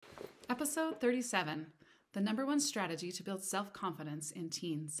Episode 37, the number one strategy to build self-confidence in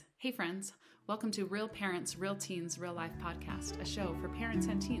teens. Hey friends, welcome to Real Parents, Real Teens, Real Life podcast, a show for parents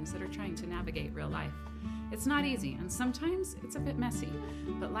and teens that are trying to navigate real life. It's not easy, and sometimes it's a bit messy,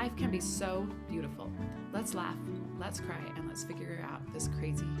 but life can be so beautiful. Let's laugh, let's cry, and let's figure out this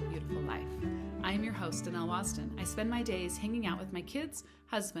crazy, beautiful life. I am your host, Danelle Wasden. I spend my days hanging out with my kids,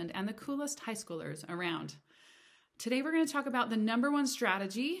 husband, and the coolest high schoolers around. Today we're going to talk about the number one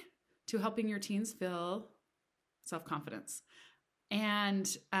strategy to helping your teens feel self-confidence. And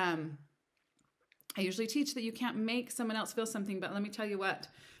I usually teach that you can't make someone else feel something, but let me tell you what,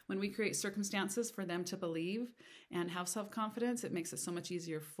 when we create circumstances for them to believe and have self-confidence, it makes it so much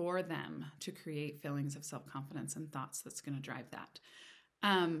easier for them to create feelings of self-confidence and thoughts that's going to drive that.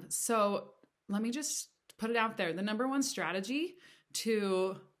 So let me just put it out there. The number one strategy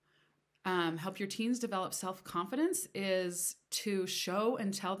to help your teens develop self-confidence is to show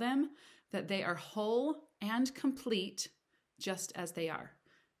and tell them that they are whole and complete just as they are.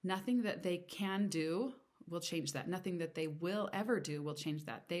 Nothing that they can do will change that. Nothing that they will ever do will change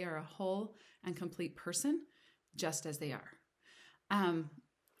that. They are a whole and complete person just as they are.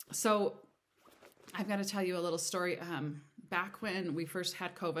 So I've got to tell you a little story. Back when we first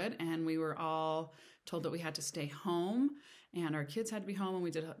had COVID and we were all told that we had to stay home and our kids had to be home and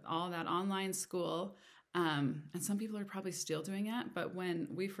we did all that online school. And some people are probably still doing it. But when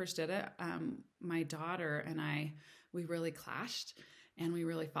we first did it, my daughter and we really clashed and we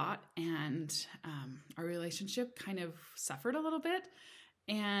really fought, and our relationship kind of suffered a little bit.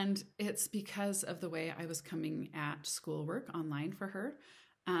 And it's because of the way I was coming at schoolwork online for her.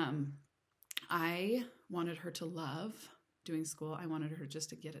 I wanted her to love doing school. I wanted her just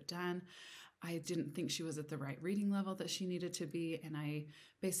to get it done. I didn't think she was at the right reading level that she needed to be, and I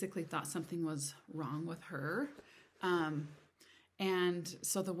basically thought something was wrong with her. And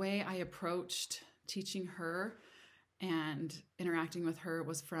so the way I approached teaching her and interacting with her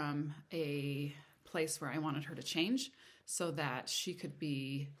was from a place where I wanted her to change so that she could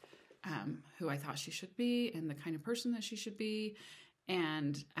be who I thought she should be and the kind of person that she should be.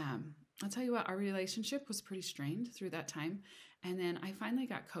 And I'll tell you what, our relationship was pretty strained through that time. And then I finally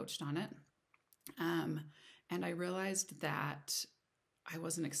got coached on it. And I realized that I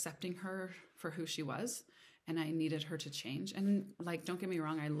wasn't accepting her for who she was, and I needed her to change. And don't get me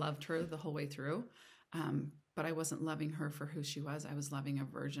wrong, I loved her the whole way through. But I wasn't loving her for who she was. I was loving a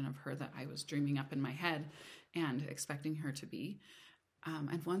version of her that I was dreaming up in my head and expecting her to be.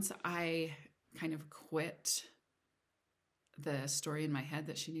 And once I kind of quit the story in my head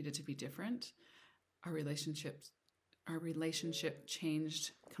that she needed to be different, our relationship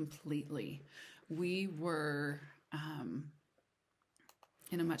changed completely. We were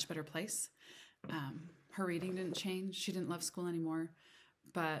in a much better place. Her reading didn't change. She didn't love school anymore,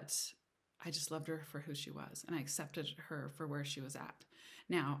 but I just loved her for who she was, and I accepted her for where she was at.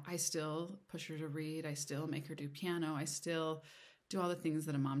 Now, I still push her to read. I still make her do piano. I still do all the things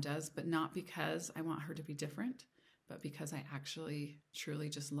that a mom does, but not because I want her to be different, but because I actually truly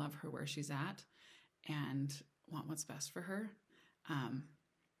just love her where she's at and want what's best for her.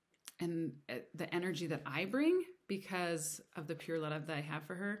 And the energy that I bring because of the pure love that I have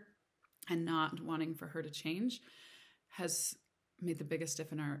for her and not wanting for her to change has made the biggest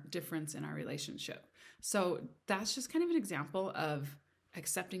difference in our relationship. So that's just kind of an example of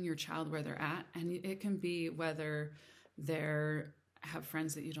accepting your child where they're at. And it can be whether they have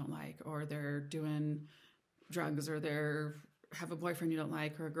friends that you don't like, or they're doing drugs, or have a boyfriend you don't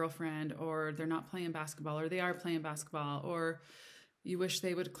like, or a girlfriend, or they're not playing basketball, or they are playing basketball, or you wish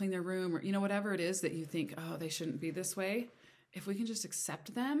they would clean their room, or whatever it is that you think, oh, they shouldn't be this way. If we can just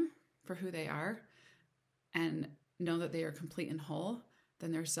accept them for who they are and know that they are complete and whole,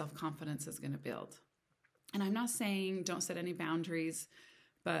 then their self-confidence is going to build. And I'm not saying don't set any boundaries,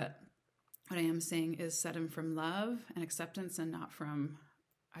 but what I am saying is set them from love and acceptance and not from,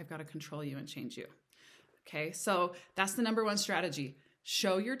 I've got to control you and change you. Okay, so that's the number one strategy.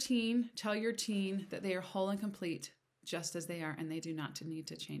 Tell your teen that they are whole and complete just as they are, and they do not need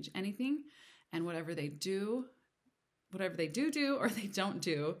to change anything. And whatever they do or they don't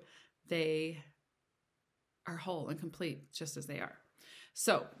do, they are whole and complete just as they are.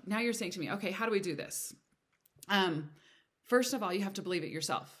 So now you're saying to me, okay, how do we do this? First of all, you have to believe it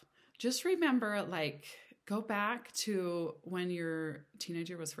yourself. Just remember, go back to when your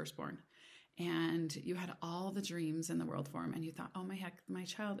teenager was first born and you had all the dreams in the world for him and you thought, oh my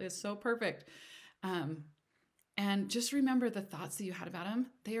child is so perfect. And just remember the thoughts that you had about him.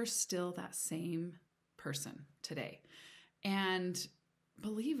 They are still that same person today. And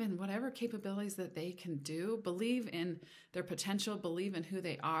believe in whatever capabilities that they can do, believe in their potential, believe in who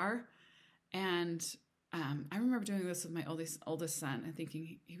they are, And I remember doing this with my oldest son and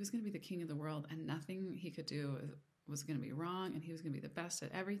thinking he was going to be the king of the world and nothing he could do was going to be wrong and he was going to be the best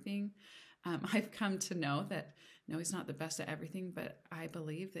at everything. I've come to know that, no, he's not the best at everything, but I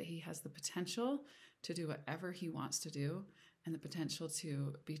believe that he has the potential to do whatever he wants to do and the potential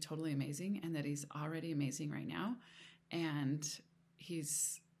to be totally amazing, and that he's already amazing right now. And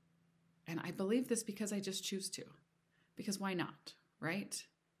I believe this because I just choose to, because why not, right?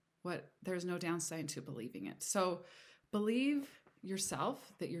 There's no downside to believing it. So believe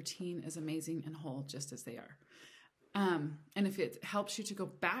yourself that your teen is amazing and whole just as they are. And if it helps you to go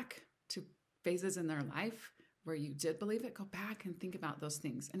back to phases in their life where you did believe it, go back and think about those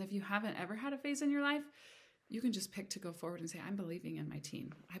things. And if you haven't ever had a phase in your life, you can just pick to go forward and say, I'm believing in my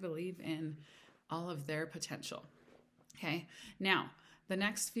teen. I believe in all of their potential. Okay. Now, the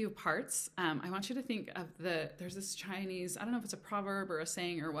next few parts, I want you to think of there's this Chinese, I don't know if it's a proverb or a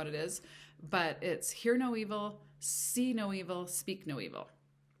saying or what it is, but it's hear no evil, see no evil, speak no evil.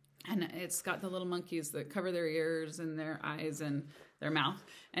 And it's got the little monkeys that cover their ears and their eyes and their mouth.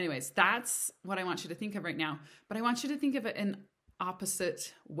 Anyways, that's what I want you to think of right now. But I want you to think of it in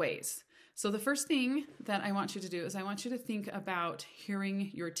opposite ways. So the first thing that I want you to do is I want you to think about hearing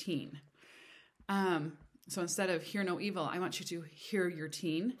your teen. So instead of hear no evil, I want you to hear your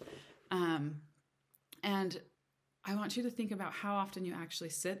teen. And I want you to think about how often you actually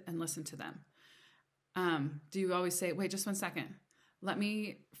sit and listen to them. Do you always say, wait, just 1 second. Let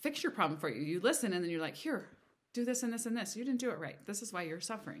me fix your problem for you. You listen and then you're like, here, do this and this and this. You didn't do it right. This is why you're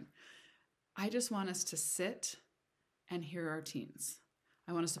suffering. I just want us to sit and hear our teens.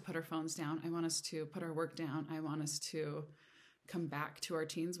 I want us to put our phones down. I want us to put our work down. I want us to come back to our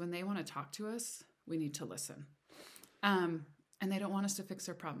teens. When they want to talk to us, we need to listen. And they don't want us to fix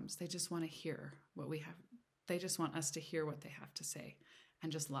their problems. They just want to hear what we have. They just want us to hear what they have to say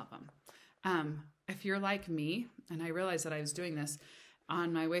and just love them. If you're like me, and I realized that I was doing this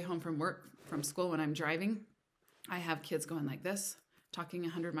on my way home from school when I'm driving, I have kids going like this, talking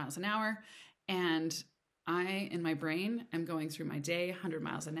 100 miles an hour. And I, in my brain, am going through my day, 100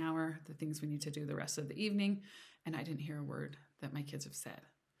 miles an hour, the things we need to do the rest of the evening. And I didn't hear a word that my kids have said.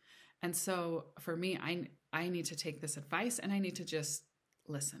 And so for me, I need to take this advice and I need to just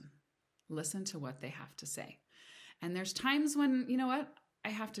listen to what they have to say. And there's times when, you know what, I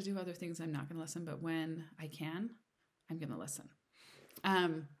have to do other things. I'm not going to listen, but when I can, I'm going to listen.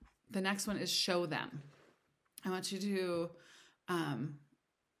 The next one is show them. I want you to,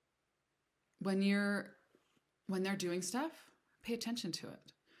 when they're doing stuff, pay attention to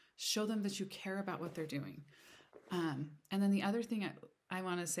it. Show them that you care about what they're doing. And then the other thing I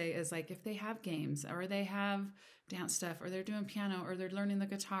want to say is, like, if they have games or they have dance stuff or they're doing piano or they're learning the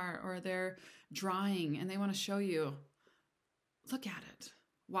guitar or they're drawing and they want to show you, look at it,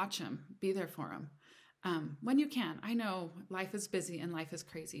 watch them, be there for them. When you can. I know life is busy and life is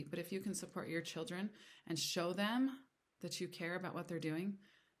crazy, but if you can support your children and show them that you care about what they're doing,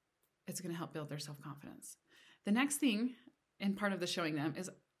 it's going to help build their self-confidence. The next thing in part of the showing them is,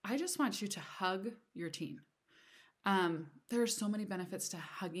 I just want you to hug your teen. There are so many benefits to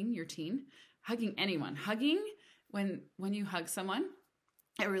hugging your teen, hugging anyone. Hugging, when you hug someone,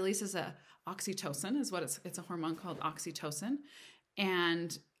 it releases a oxytocin, is what it's a hormone called oxytocin.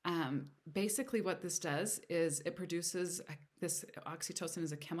 And basically what this does is it produces this oxytocin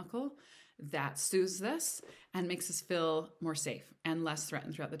is a chemical that soothes us and makes us feel more safe and less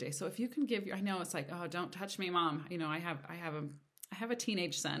threatened throughout the day. So if you can give I know it's like, oh, don't touch me, mom. You know, I have a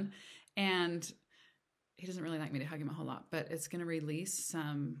teenage son and he doesn't really like me to hug him a whole lot, but it's going to release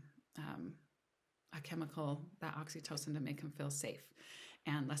some, a chemical, that oxytocin, to make him feel safe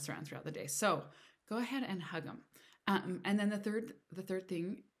and less threatened throughout the day. So go ahead and hug him. And then the third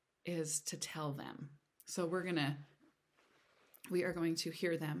thing is to tell them. So we are going to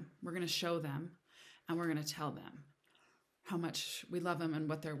hear them. We're going to show them, and we're going to tell them how much we love them and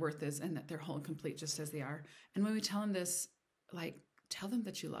what their worth is, and that they're whole and complete just as they are. And when we tell them this, like, tell them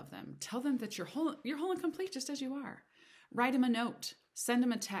that you love them. Tell them that you're whole and complete just as you are. Write them a note. Send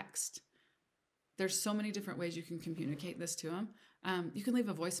them a text. There's so many different ways you can communicate this to them. You can leave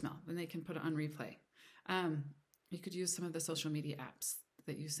a voicemail, then they can put it on replay. You could use some of the social media apps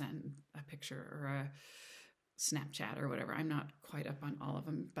that you send a picture, or a Snapchat or whatever. I'm not quite up on all of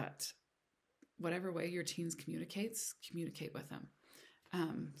them, but whatever way your teens communicate with them.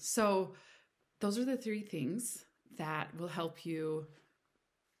 So those are the 3 things that will help you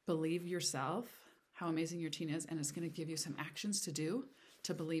believe yourself, how amazing your teen is, and it's going to give you some actions to do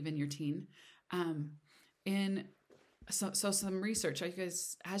to believe in your teen. So some research.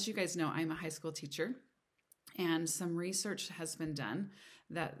 As you guys know, I'm a high school teacher, and some research has been done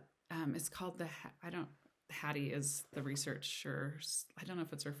that it's called Hattie is the researcher. I don't know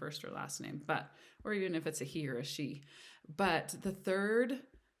if it's her first or last name, or even if it's a he or a she. But the third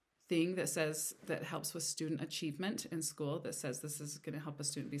thing that helps with student achievement in school, that says this is going to help a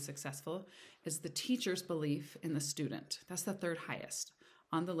student be successful, is the teacher's belief in the student. That's the third highest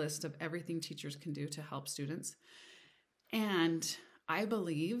on the list of everything teachers can do to help students. And I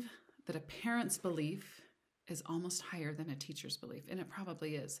believe that a parent's belief is almost higher than a teacher's belief, and it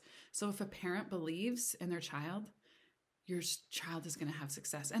probably is. So if a parent believes in their child, your child is going to have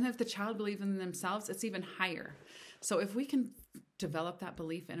success. And if the child believes in themselves, it's even higher. So if we can develop that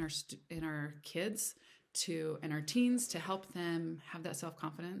belief in our kids and our teens to help them have that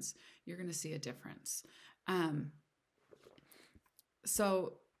self-confidence, you're going to see a difference.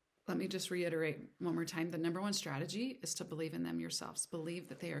 So let me just reiterate one more time. The number one strategy is to believe in them yourselves. Believe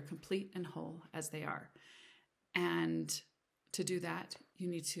that they are complete and whole as they are. And to do that, you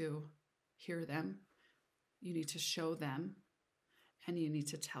need to hear them, you need to show them, and you need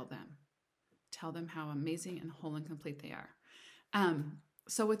to tell them. Tell them how amazing and whole and complete they are.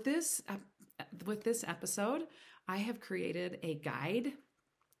 So with this episode, I have created a guide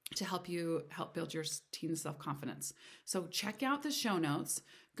to help build your teen's self-confidence. So check out the show notes,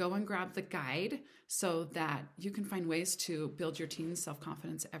 go and grab the guide so that you can find ways to build your teen's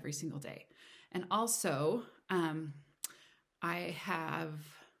self-confidence every single day. And also, I have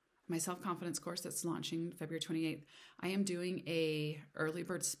my self-confidence course that's launching February 28th. I am doing a early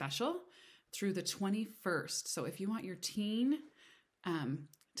bird special through the 21st. So if you want your teen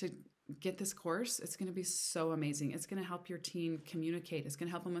to get this course, it's going to be so amazing. It's going to help your teen communicate. It's going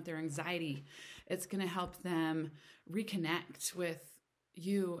to help them with their anxiety. It's going to help them reconnect with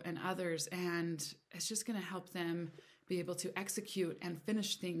you and others. And it's just going to help them be able to execute and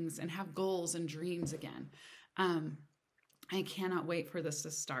finish things and have goals and dreams again. I cannot wait for this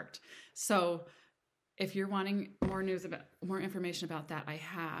to start. So if you're wanting more information about that, I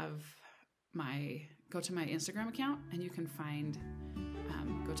have go to my Instagram account and you can find,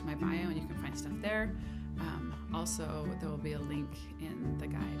 go to my bio and you can find stuff there. Also, there will be a link in the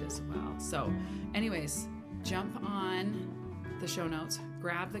guide as well. So anyways, jump on the show notes,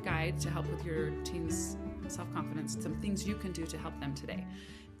 grab the guide to help with your teens' self-confidence, some things you can do to help them today.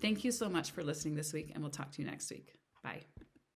 Thank you so much for listening this week, and we'll talk to you next week. Bye.